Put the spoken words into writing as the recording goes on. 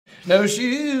No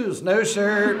shoes, no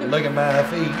shirt, look at my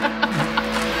feet.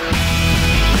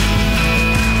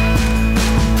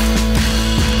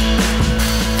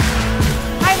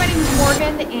 Hi, my name is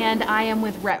Morgan, and I am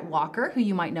with Rhett Walker, who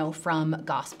you might know from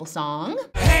Gospel Song.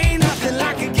 Ain't nothing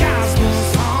like a gospel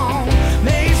song.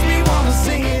 Makes me wanna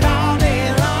sing it all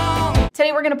day long.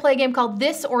 Today we're gonna play a game called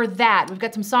This or That. We've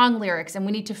got some song lyrics, and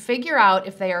we need to figure out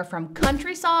if they are from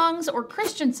country songs or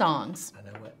Christian songs. I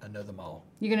know it. I know them all.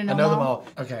 You're gonna know I know them them all.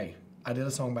 Okay, I did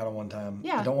a song battle one time.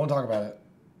 Yeah. I don't want to talk about it,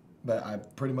 but I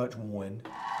pretty much won,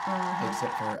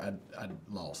 except for I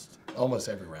lost almost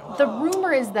every round. The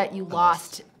rumor is that you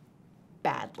lost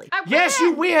badly. Yes,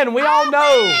 you win. We all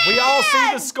know. We all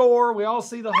see the score. We all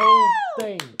see the whole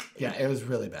thing. Yeah, it was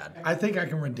really bad. I think I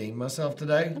can redeem myself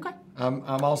today. Okay. I'm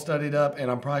all studied up,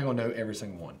 and I'm probably gonna know every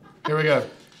single one. Here we go.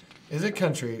 Is it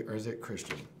country or is it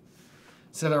Christian?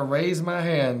 Said I raise my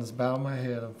hands, bow my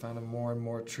head, I'm finding more and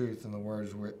more truth in the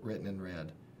words written in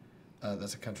red.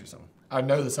 That's a country song. I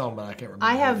know the song, but I can't remember.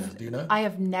 What it is. Do you know? I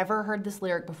have never heard this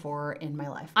lyric before in my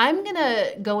life. I'm gonna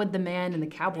go with the man in the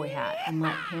cowboy hat and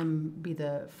let him be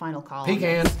the final call.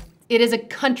 Pecan. It is a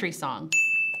country song.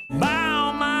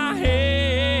 Bow my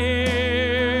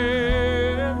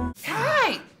head.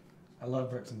 Right. I love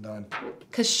Brooks and Dunn.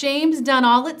 Cause shame's done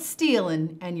all it's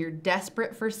stealing, and you're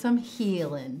desperate for some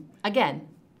healing. Again,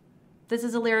 this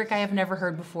is a lyric I have never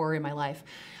heard before in my life.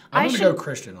 I'm I gonna should go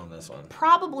Christian on this one.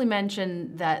 probably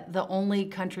mention that the only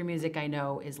country music I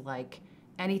know is like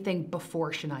anything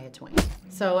before Shania Twain.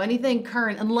 So anything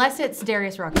current, unless it's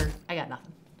Darius Rucker, I got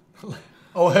nothing.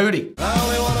 Oh, Hootie. I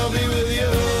only wanna be with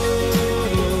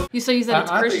you. So you said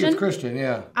it's I Christian? think it's Christian,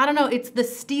 yeah. I don't know, it's the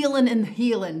stealing and the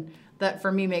healing that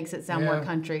for me makes it sound more Yeah.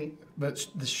 country. But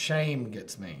the shame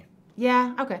gets me.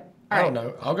 Yeah, okay. All I right. don't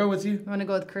know. I'll go with you. You wanna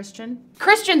go with Christian?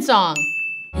 Christian song.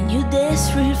 And you're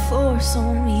desperate for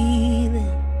some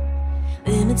healing.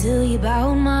 Let me tell you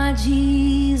about my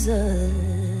Jesus.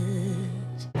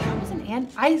 That was an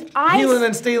Healing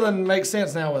and stealing makes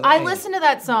sense now with I and. listen to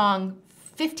that song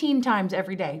 15 times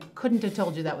every day. Couldn't have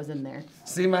told you that was in there.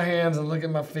 See my hands and look at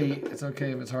my feet. It's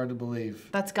okay if it's hard to believe.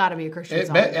 That's gotta be a Christian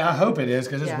song. I hope it is,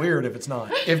 because it's Yeah. weird if it's not.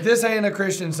 If this ain't a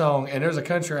Christian song and there's a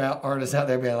country artist out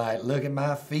there being like, look at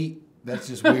my feet, that's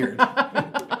just weird.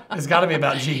 It's gotta be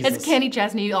about Jesus. It's Kenny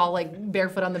Chesney all like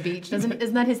barefoot on the beach. Isn't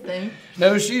that his thing?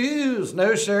 No shoes,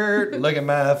 no shirt, look at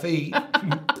my feet.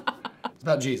 It's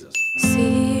about Jesus.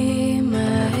 See my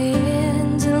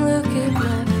hands and look at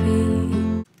my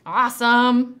feet.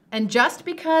 Awesome. And just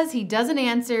because he doesn't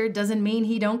answer doesn't mean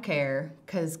he don't care,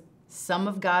 because some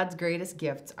of God's greatest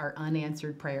gifts are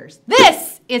unanswered prayers.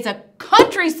 This is a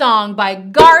country song by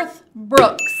Garth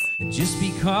Brooks. Just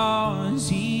because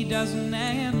he doesn't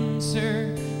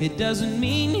answer, it doesn't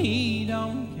mean he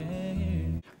don't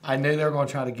care. I knew they were gonna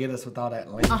try to get us with all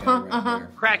that lingo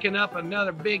there. Cracking up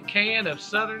another big can of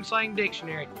Southern Slang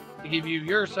Dictionary to give you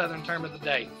your Southern term of the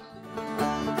day.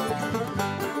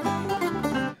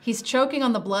 He's choking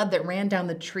on the blood that ran down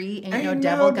the tree. Ain't no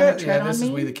devil gonna tread on this me.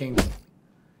 is We the Kingdom.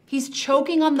 He's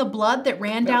choking on the blood that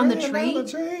ran down the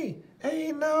tree.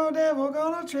 Ain't no devil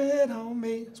gonna tread on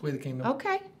me. It's We the Kingdom.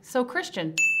 Okay, so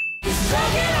Christian. Choking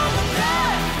on the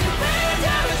blood that ran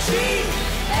down the tree.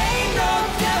 Ain't no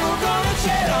devil gonna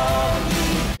tread on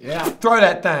me. Yeah, throw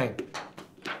that thing.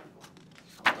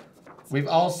 We've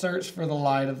all searched for the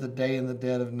light of the day in the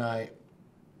dead of night.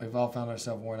 We've all found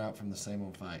ourselves worn out from the same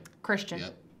old fight. Christian.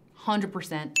 Yep.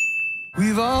 100%.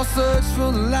 We've all searched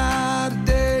for the light of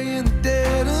day in the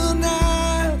dead of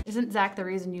night. Isn't Zach the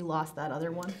reason you lost that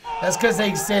other one? That's because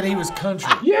they said he was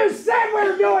country. You said we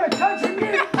were doing a country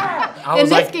music battle. I In was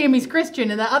this like, game, he's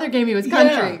Christian. In the other game, he was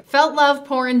country. Yeah. Felt love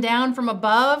pouring down from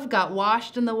above, got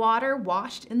washed in the water,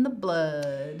 washed in the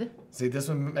blood. see, this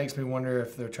one makes me wonder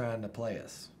if they're trying to play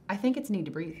us. I think it's Need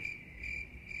to Breathe.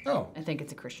 Oh, I think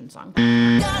it's a Christian song.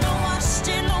 Got washed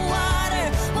in the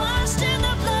water, washed in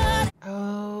the blood.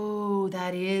 Oh,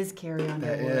 that is Carrie that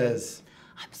Underwood. is.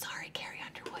 I'm sorry, Carrie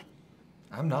Underwood.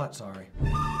 I'm not sorry,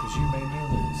 because you made me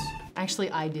lose. Actually,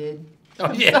 I did.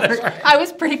 Oh, yeah, that's Sorry. right. I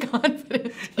was pretty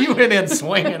confident. You went in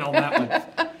swinging on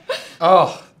that one.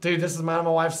 Oh, dude, this is my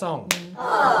wife's song.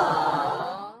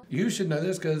 You should know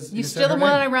this because You still the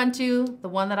one that I run to. The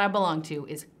one that I belong to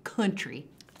is country.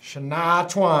 Shania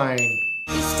Twain.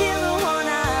 You're still the one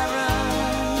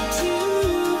I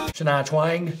run to. Shania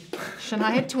Twain.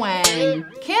 Shania Twang.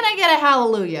 Can I get a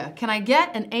hallelujah? Can I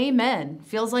get an amen?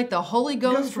 Feels like the Holy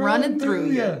Ghost running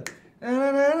through you.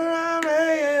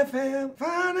 AFM,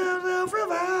 find ourselves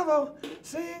revival,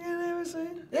 singing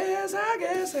everything. Yes, I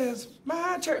guess it's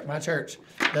my church. My church.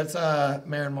 That's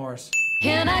Maren Morris.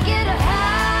 Can I get a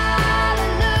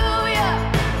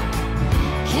hallelujah?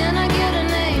 Can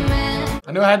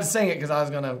I knew I had to sing it because I was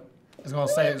gonna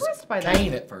say it was impressed by that.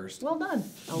 Kane at first. Well done.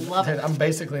 I love Dude, it. I'm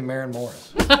basically Maren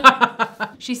Morris.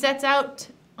 She sets out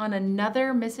on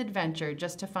another misadventure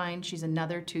just to find she's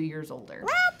another 2 years older.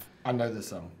 I know this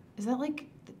song. Is that like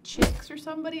the Chicks or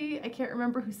somebody? I can't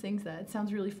remember who sings that. It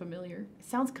sounds really familiar. It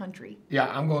sounds country. Yeah,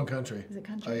 I'm going country. Is it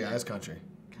country? Oh yeah, it's country.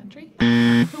 Country?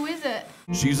 Who is it?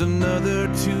 She's another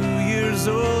 2 years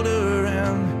older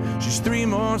and she's 3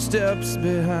 more steps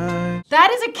behind.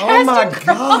 That is a Oh casting my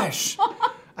call. gosh!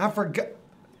 I forgot.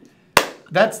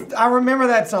 I remember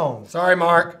that song. Sorry,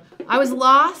 Mark. I was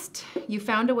lost. You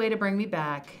found a way to bring me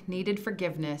back. Needed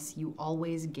forgiveness. You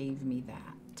always gave me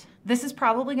that. This is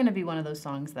probably going to be one of those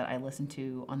songs that I listen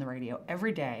to on the radio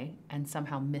every day and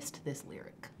somehow missed this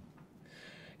lyric.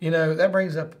 You know, that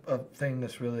brings up a thing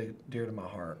that's really dear to my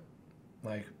heart.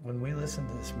 Like, when we listen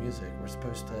to this music, we're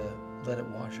supposed to let it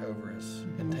wash over us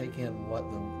and take in what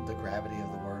the gravity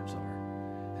of the words are.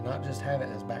 And not just have it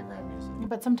as background music.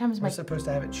 But sometimes We're supposed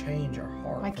to have it change our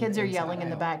heart. my from kids the are inside yelling in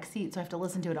the out. back seat, so I have to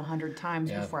listen to it 100 times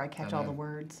Yeah, before I catch I all know. the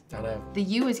words. I know. The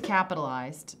U is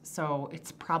capitalized, so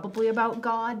it's probably about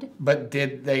God. But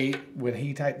when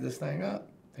he typed this thing up,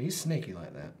 he's sneaky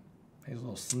like that. He's a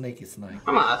little sneaky snake.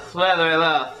 I'm a slithery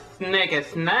little sneaky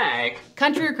snake.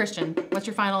 Country or Christian? What's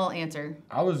your final answer?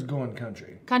 I was going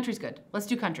country. Country's good. Let's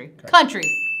do country. Country.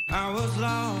 I was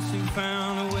lost, you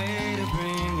found a way to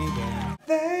bring me back.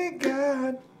 Thank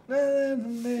God.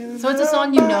 So it's a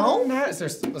song you know? There's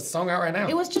a song out right now.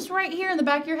 It was just right here in the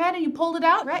back of your head and you pulled it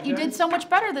out. Rhett, you did so much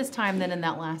better this time than in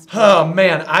that last one. Oh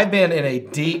man, I've been in a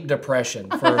deep depression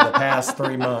for the past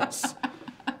 3 months.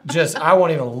 I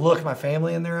won't even look my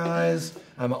family in their eyes.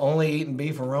 I'm only eating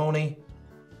beefaroni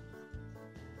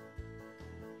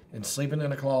and sleeping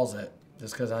in a closet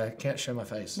just because I can't show my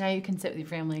face. Now you can sit with your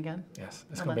family again. Yes,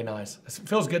 it's gonna be nice. It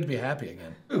feels good to be happy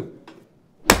again. Ooh.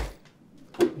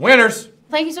 Winners!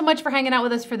 Thank you so much for hanging out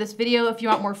with us for this video. If you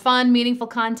want more fun, meaningful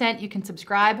content, you can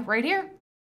subscribe right here.